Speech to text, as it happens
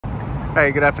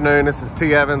Hey, good afternoon. This is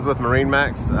T. Evans with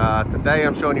MarineMax. Today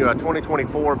I'm showing you a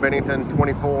 2024 Bennington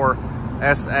 24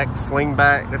 SX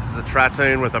swingback. This is a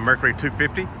Pontoon with a Mercury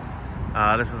 250.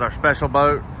 This is our special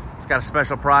boat. It's got a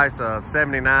special price of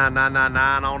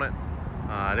 $79,999 on it.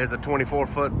 It is a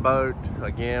 24-foot boat,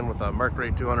 again with a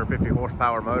Mercury 250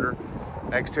 horsepower motor.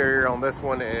 Exterior on this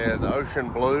one is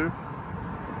ocean blue.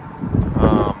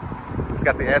 It's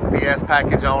got the SPS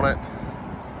package on it.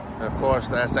 And of course,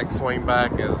 the SX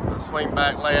swingback is the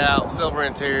swingback layout, silver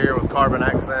interior with carbon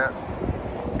accent,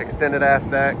 extended aft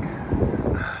deck,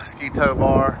 ski tow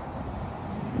bar.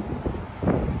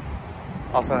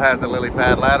 Also has the lily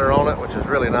pad ladder on it, which is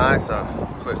really nice. I'll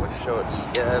quickly show it to you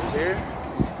guys here.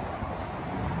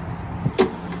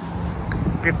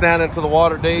 Gets down into the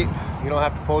water deep. You don't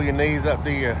have to pull your knees up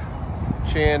to your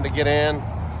chin to get in.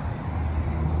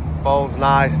 Folds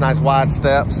nice wide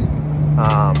steps.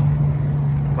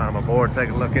 Climb aboard, take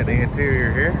a look at the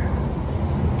interior here.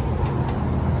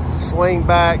 Swing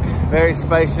back, very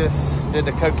spacious. Did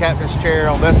the co-captain's chair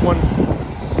on this one.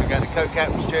 So we got the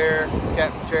co-captain's chair,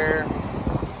 captain chair,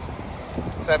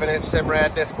 7-inch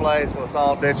Simrad display, so it's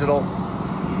all digital.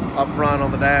 Up front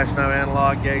on the dash, no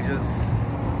analog gauges.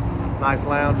 Nice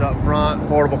lounge up front,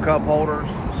 portable cup holders,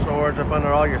 storage up under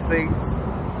all your seats.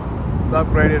 The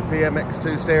upgraded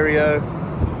PMX2 stereo.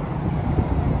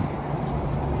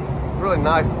 Really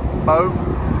nice boat,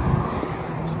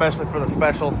 especially for the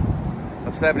special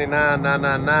of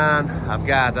 $79,999. I've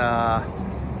got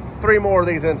 3 more of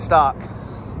these in stock,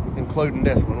 including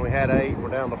this one. We had 8, we're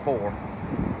down to 4.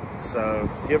 So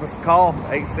give us a call,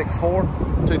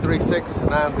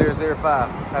 864-236-9005.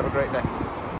 Have a great day.